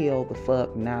ass hell the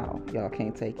fuck now. Y'all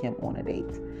can't take him on a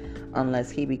date.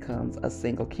 Unless he becomes a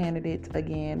single candidate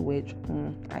again, which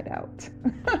I doubt.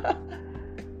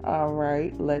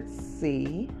 Alright, let's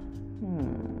see.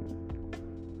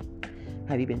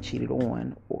 Have you been cheated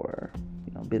on or,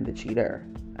 been the cheater?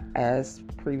 As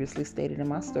previously stated in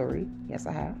my story, yes,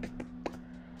 I have.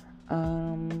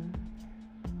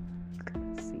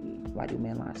 Let's see. Why do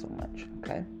men lie so much?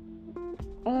 Okay.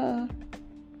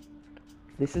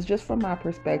 This is just from my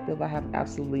perspective. I have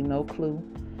absolutely no clue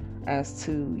as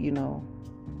to,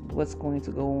 what's going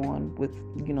to go on with,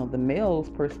 the male's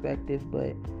perspective,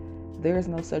 but there is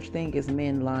no such thing as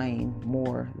men lying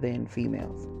more than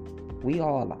females. We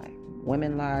all lie.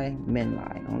 Women lie, men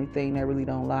lie. The only thing that really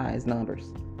don't lie is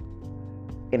numbers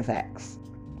and facts.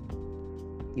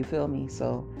 You feel me?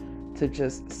 So to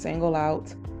just single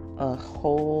out a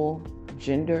whole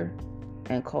gender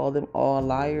and call them all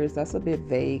liars, that's a bit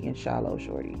vague and shallow,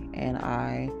 shorty. And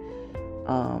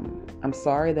I'm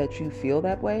sorry that you feel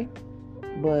that way,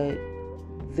 but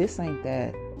this ain't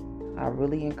that. I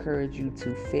really encourage you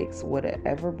to fix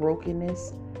whatever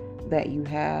brokenness that you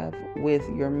have with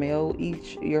your male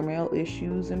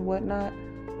issues and whatnot,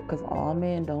 because all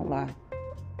men don't lie.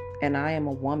 And I am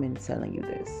a woman telling you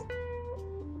this.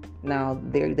 Now,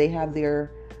 they have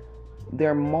their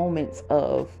moments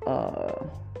of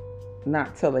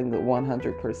not telling the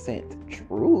 100%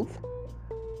 truth,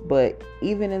 but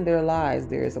even in their lies,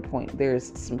 there's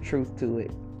some truth to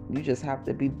it. You just have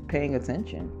to be paying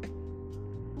attention.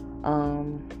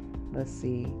 Let's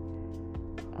see.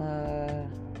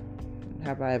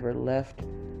 Have I ever left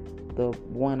the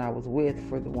one I was with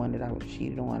for the one that I was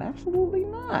cheated on? Absolutely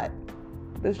not.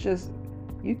 That's just,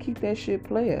 you keep that shit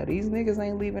player. These niggas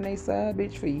ain't leaving they side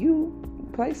bitch for you.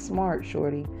 Play smart,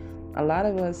 shorty. A lot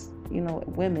of us,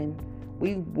 women,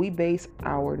 we base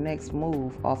our next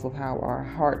move off of how our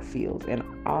heart feels, and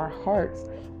our hearts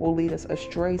will lead us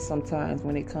astray sometimes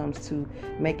when it comes to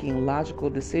making logical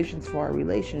decisions for our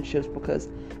relationships, because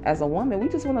as a woman, we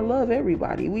just want to love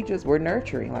everybody. We're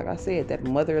nurturing, like I said, that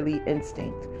motherly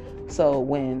instinct. So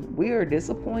when we are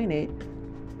disappointed,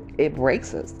 it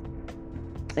breaks us,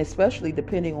 especially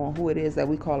depending on who it is that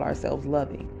we call ourselves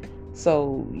loving.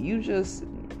 So you just,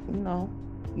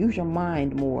 use your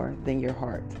mind more than your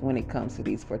heart when it comes to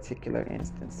these particular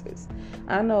instances.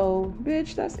 I know,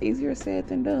 bitch, that's easier said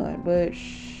than done, but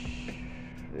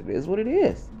it is what it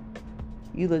is.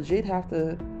 You legit have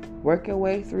to work your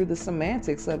way through the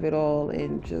semantics of it all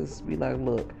and just be like,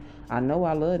 look, I know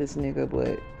I love this nigga,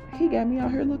 but he got me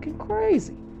out here looking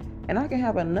crazy. And I can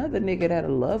have another nigga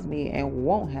that'll love me and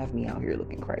won't have me out here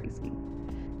looking crazy.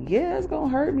 Yeah, it's gonna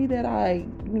hurt me that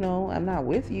I'm not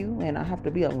with you and I have to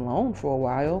be alone for a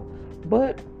while.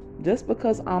 But just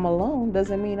because I'm alone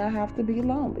doesn't mean I have to be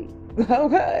lonely.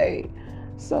 Okay.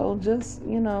 So just,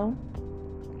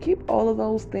 keep all of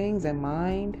those things in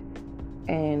mind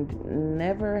and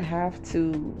never have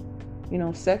to,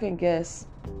 second guess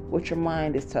what your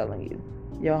mind is telling you.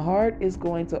 Your heart is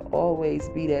going to always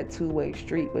be that two-way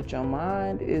street, but your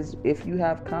mind is, if you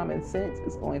have common sense,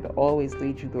 is going to always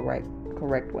lead you the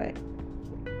correct way.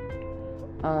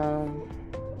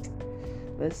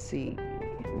 Let's see.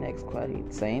 Next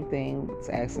question. Same thing. It's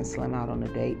asking Slim out on a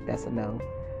date. That's a no.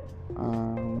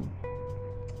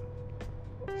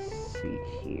 Let's see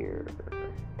here.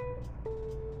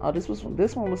 Oh, this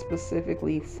one was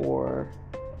specifically for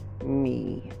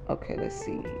me. Okay, let's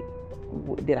see.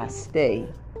 Did I stay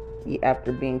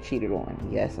after being cheated on?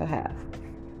 Yes, I have.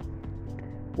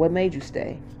 What made you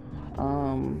stay?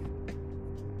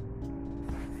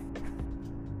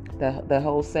 The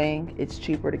whole saying, it's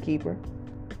cheaper to keep her.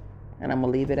 And I'm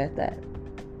gonna leave it at that.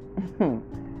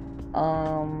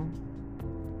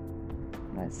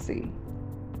 Let's see.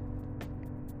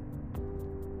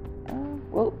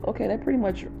 Well, okay, that pretty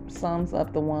much sums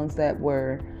up the ones that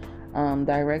were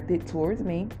directed towards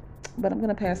me. But I'm going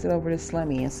to pass it over to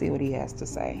Slimmy and see what he has to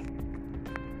say.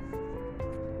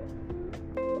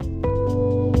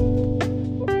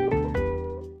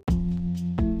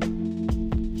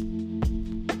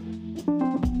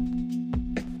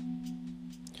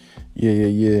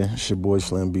 Yeah. It's your boy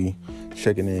Slim B.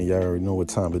 Checking in. Y'all already know what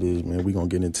time it is, man. We're going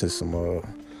to get into some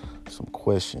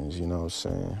questions, you know what I'm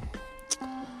saying?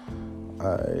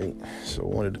 Alright, so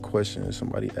one of the questions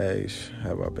somebody asked,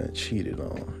 have I been cheated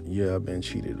on? Yeah, I've been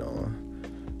cheated on.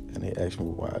 And they asked me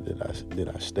why did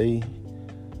I stay?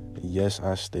 Yes,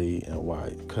 I stayed, and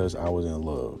why? Because I was in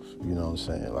love. You know what I'm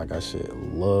saying? Like I said,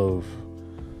 love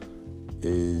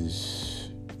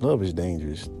is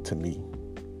dangerous to me.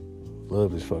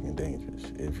 Love is fucking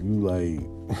dangerous. If you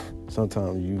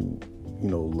sometimes you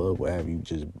love will have you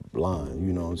just blind,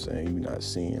 you know what I'm saying? You're not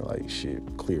seeing like shit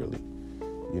clearly.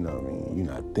 You know what I mean? You're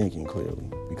not thinking clearly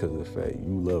because of the fact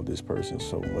you love this person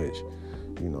so much.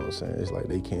 You know what I'm saying? It's like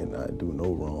they cannot do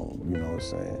no wrong. You know what I'm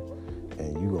saying?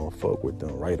 And you gonna fuck with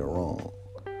them right or wrong.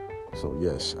 So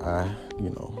yes, I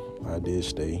did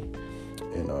stay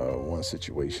in one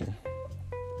situation.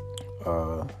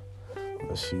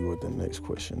 Let's see what the next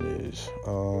question is.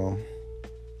 Wow.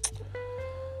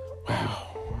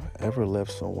 Ever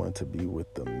left someone to be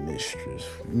with the mistress?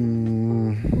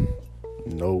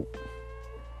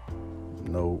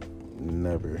 Nope,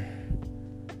 never.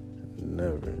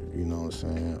 You know what I'm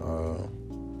saying?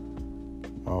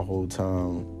 My whole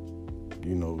time,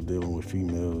 dealing with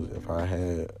females, if I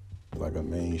had like a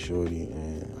main shorty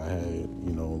and I had,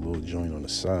 a little joint on the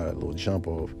side, a little jump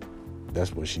off,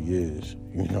 that's what she is.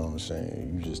 You know what I'm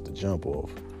saying? You just a jump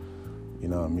off. You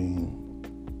know what I mean?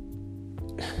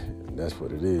 That's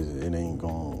what it is. It ain't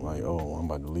going like, oh, I'm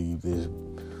about to leave this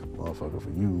motherfucker for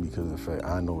you because of the fact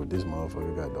I know what this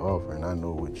motherfucker got to offer and I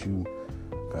know what you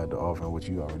got to offer and what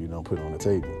you already done put on the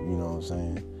table. You know what I'm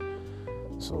saying?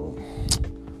 So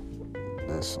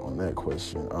that's on that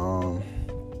question.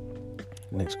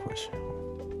 Next question.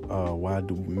 Why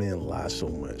do men lie so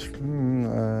much?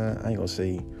 I ain't gonna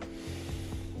say,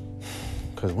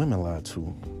 because women lie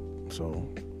too. So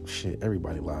shit,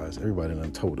 everybody lies. Everybody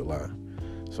done told a lie.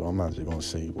 So I'm not just gonna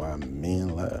say why men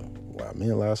lie. Why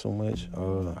men lie so much?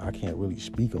 I can't really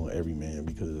speak on every man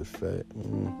because of the fact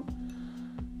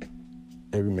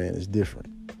every man is different.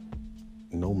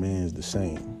 No man is the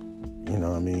same. You know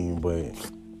what I mean? But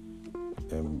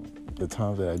the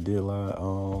times that I did lie,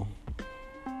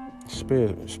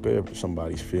 spare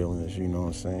somebody's feelings. You know what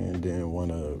I'm saying? Didn't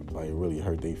want to like really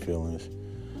hurt their feelings.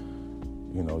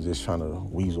 Just trying to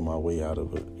weasel my way out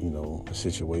of a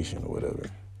situation or whatever.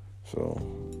 So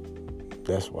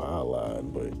that's why I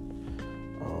lied. But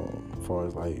as far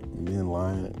as like men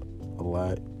lying a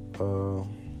lot,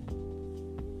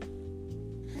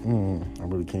 I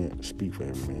really can't speak for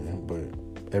every man, but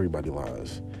everybody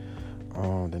lies.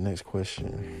 The next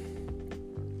question,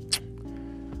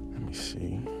 let me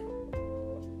see.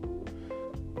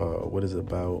 What is it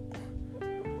about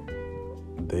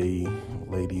the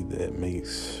lady that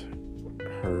makes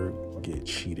her get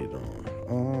cheated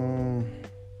on?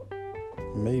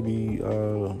 Maybe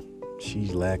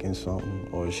she's lacking something,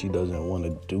 or she doesn't want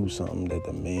to do something that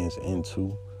the man's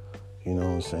into. You know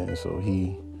what I'm saying? So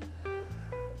he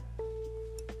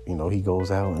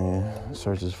goes out and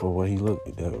searches for what he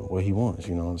wants.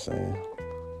 You know what I'm saying?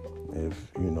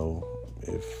 If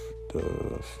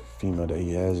the female that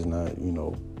he has is not,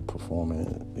 performing,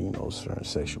 certain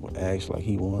sexual acts like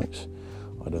he wants,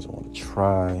 or doesn't want to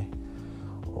try,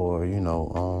 or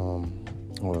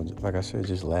or like I said,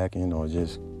 just lacking, or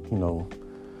just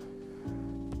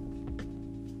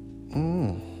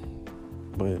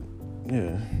but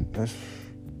yeah, that's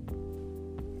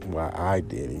why I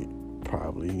did it,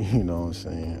 probably. You know what I'm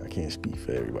saying? I can't speak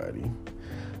for everybody.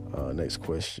 Next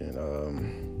question.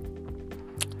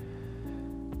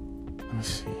 Let me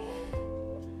see.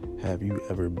 Have you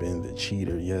ever been the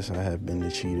cheater? Yes, I have been the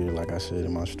cheater, like I said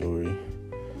in my story.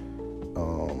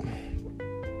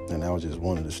 And that was just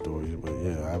one of the stories. But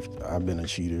yeah, I've been a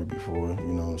cheater before,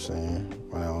 you know what I'm saying?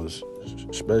 When I was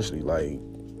especially like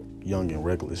young and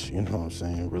reckless, you know what I'm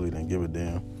saying? Really didn't give a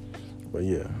damn. But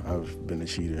yeah, I've been a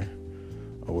cheater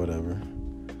or whatever.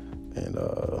 And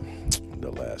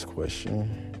the last question.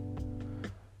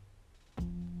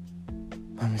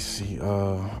 Let me see.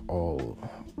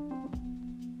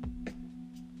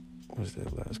 What's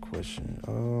that last question?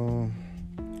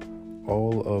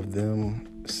 All of them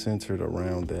centered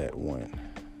around that one.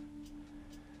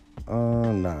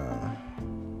 Nah,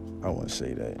 I wouldn't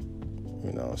say that.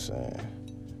 You know what I'm saying?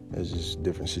 It's just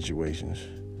different situations.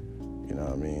 You know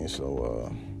what I mean?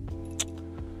 So,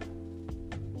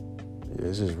 yeah,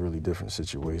 it's just really different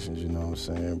situations, you know what I'm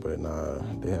saying? But nah,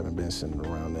 they haven't been centered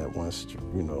around that one,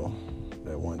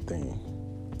 that one thing.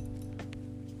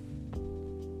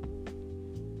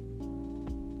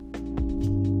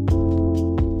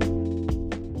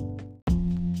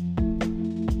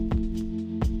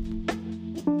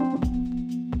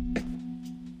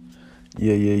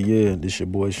 Yeah. This your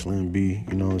boy Slim B,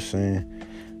 you know what I'm saying?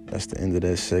 That's the end of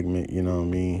that segment, you know what I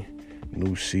mean?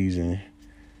 New season.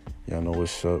 Y'all know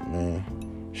what's up, man.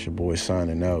 It's your boy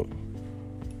signing out.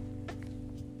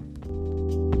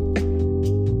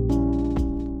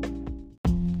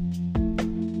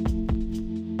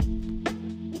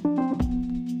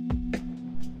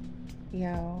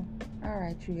 Yo, all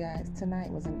right, you guys. Tonight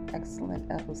was an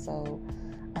excellent episode.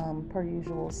 Per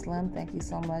usual, Slim, thank you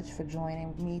so much for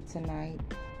joining me tonight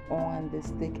on this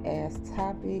thick-ass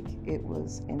topic. It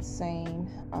was insane.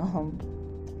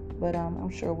 But I'm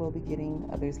sure we'll be getting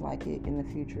others like it in the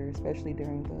future, especially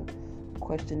during the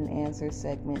question and answer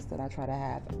segments that I try to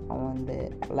have on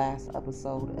the last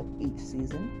episode of each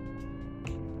season.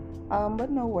 But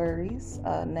no worries.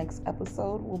 Next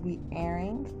episode will be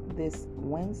airing this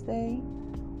Wednesday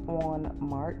on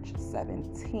March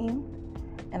 17th.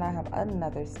 And I have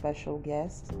another special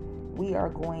guest. We are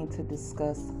going to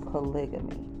discuss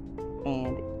polygamy.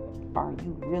 And are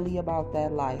you really about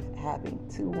that life, having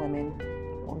 2 women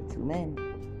or 2 men?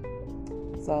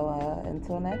 So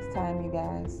until next time, you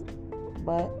guys.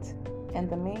 But in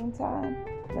the meantime,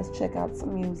 let's check out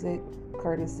some music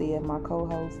courtesy of my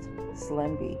co-host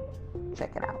Slim B.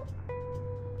 Check it out.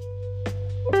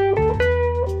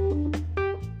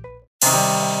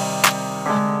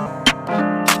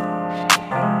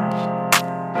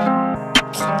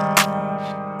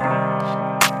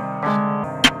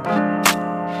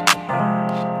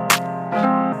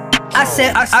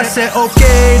 I said,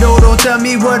 okay, though, don't tell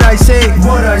me what I say.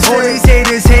 All these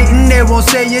haters hating, they won't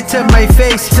say it to my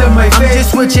face. I'm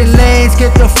just switching lanes,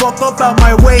 get the fuck up out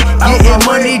my way. Getting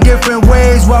money different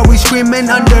ways while we screaming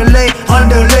underlay.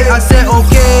 I said,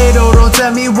 okay, though, don't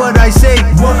tell me what I say.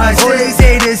 All these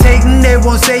haters hating, they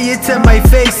won't say it to my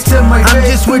face. I'm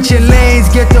just switching lanes,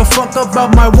 get the fuck up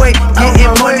out my way.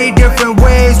 Getting money different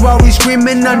ways while we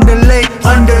screaming underlay.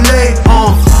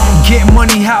 Get money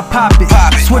money, how pop it.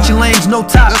 Switching lanes, no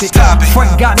topic.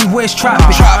 Frank got me, where's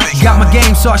tropic? Got my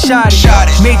game, so I shot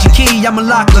it. Major key, I'ma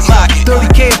lock it.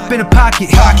 30K up in the pocket.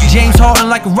 James Harden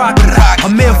like a rocket. A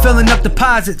mill filling up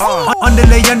deposits.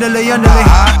 Underlay.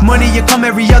 Money, you come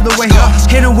every other way.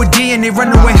 Hit 'em with D and they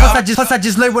run away. Plus I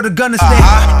just lay where the gunner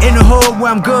stay. In the hood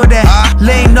where I'm good at.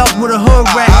 Laying up with a hood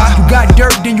rat. You got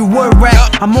dirt, then you would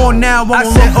rap. I'm on now, I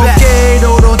said okay,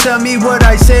 though, don't tell me what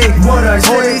I say.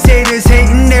 All these haters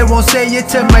hating, they won't say it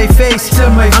to my face.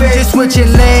 I'm just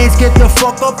switching lanes, get the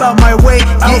fuck up out my way.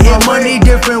 Getting money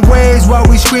different ways while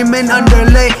we screaming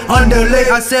underlay.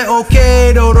 I said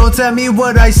okay, though, don't tell me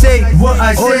what I say.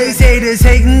 All these haters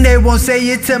hating, they won't say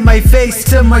it to my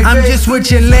face. I'm just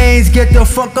switching lanes, get the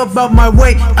fuck up out my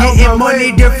way. Getting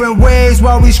money different ways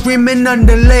while we screaming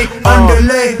underlay.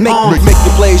 Make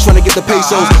the plays, tryna get the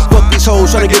pesos. Fuck these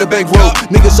hoes, tryna get a bankroll.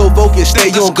 Niggas so focused,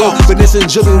 stay on go. Finesse and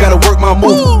juggling, gotta work my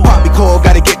move. Poppy call,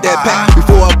 gotta get that pack.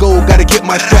 Before I go, gotta get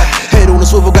my strap. Head on the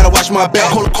swivel, gotta watch my back.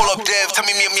 Call up Dev, tell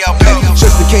me meet me out back.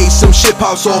 Just in case some shit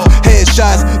pops off.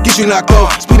 Headshots, get you knocked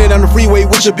off. Speeding down the freeway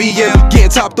with your BM. Getting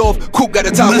topped off, coupe got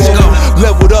a top off.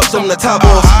 Leveled up, some of the top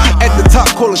off. At the top,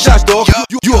 calling shots, dog.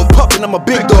 You a pup and I'm a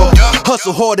big dog.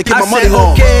 Hustle hard to keep my money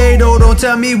long. Okay, though, don't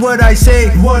tell me what I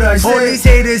say. All these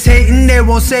haters hating, they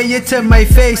won't say it to my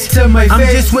face. I'm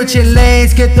just switching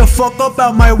lanes, get the fuck up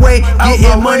out my way.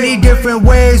 Getting money different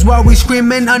ways while we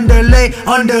screaming underlay.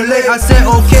 I said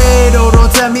okay, though,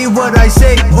 don't tell me what I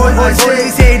say. All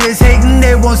these haters hating,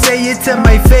 they won't say it to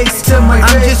my face.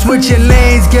 I'm just switching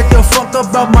lanes, get the fuck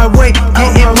up out my way.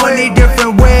 Getting money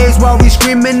different ways while we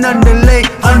screaming underlay.